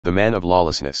The man of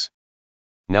lawlessness.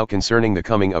 Now concerning the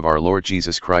coming of our Lord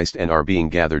Jesus Christ and our being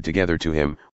gathered together to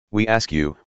him, we ask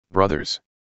you, brothers,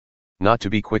 not to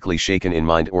be quickly shaken in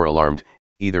mind or alarmed,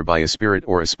 either by a spirit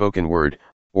or a spoken word,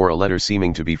 or a letter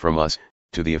seeming to be from us,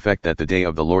 to the effect that the day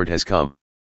of the Lord has come.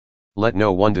 Let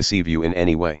no one deceive you in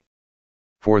any way.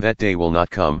 For that day will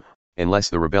not come, unless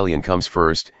the rebellion comes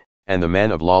first, and the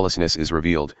man of lawlessness is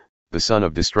revealed, the son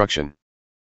of destruction,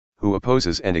 who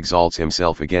opposes and exalts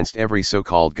himself against every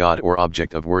so-called God or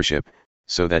object of worship,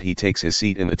 so that he takes his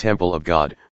seat in the temple of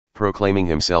God, proclaiming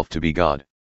himself to be God.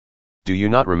 Do you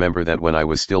not remember that when I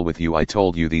was still with you I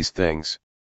told you these things?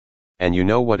 And you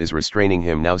know what is restraining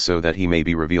him now, so that he may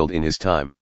be revealed in his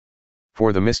time.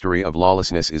 For the mystery of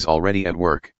lawlessness is already at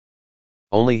work.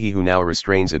 Only he who now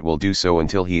restrains it will do so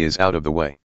until he is out of the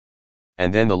way.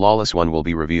 And then the lawless one will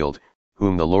be revealed,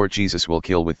 whom the Lord Jesus will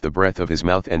kill with the breath of his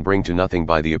mouth and bring to nothing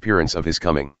by the appearance of his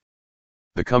coming.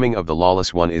 The coming of the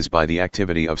lawless one is by the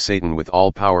activity of Satan with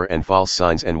all power and false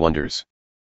signs and wonders,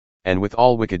 and with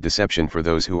all wicked deception for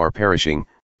those who are perishing,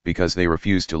 because they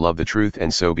refuse to love the truth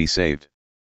and so be saved.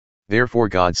 Therefore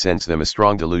God sends them a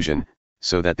strong delusion,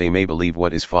 so that they may believe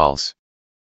what is false,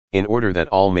 in order that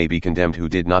all may be condemned who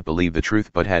did not believe the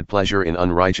truth but had pleasure in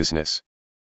unrighteousness.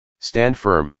 Stand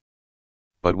firm.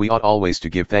 But we ought always to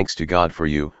give thanks to God for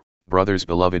you, brothers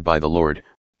beloved by the Lord,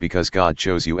 because God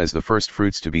chose you as the first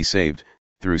fruits to be saved,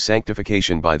 through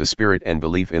sanctification by the Spirit and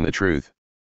belief in the truth.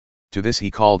 To this he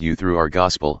called you through our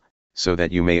gospel, so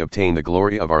that you may obtain the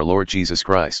glory of our Lord Jesus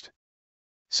Christ.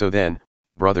 So then,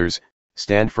 brothers,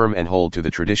 stand firm and hold to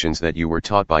the traditions that you were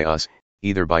taught by us,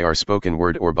 either by our spoken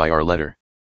word or by our letter.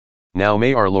 Now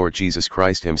may our Lord Jesus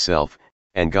Christ himself,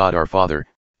 and God our Father,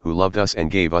 who loved us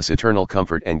and gave us eternal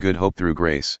comfort and good hope through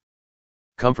grace,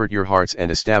 comfort your hearts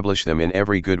and establish them in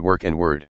every good work and word.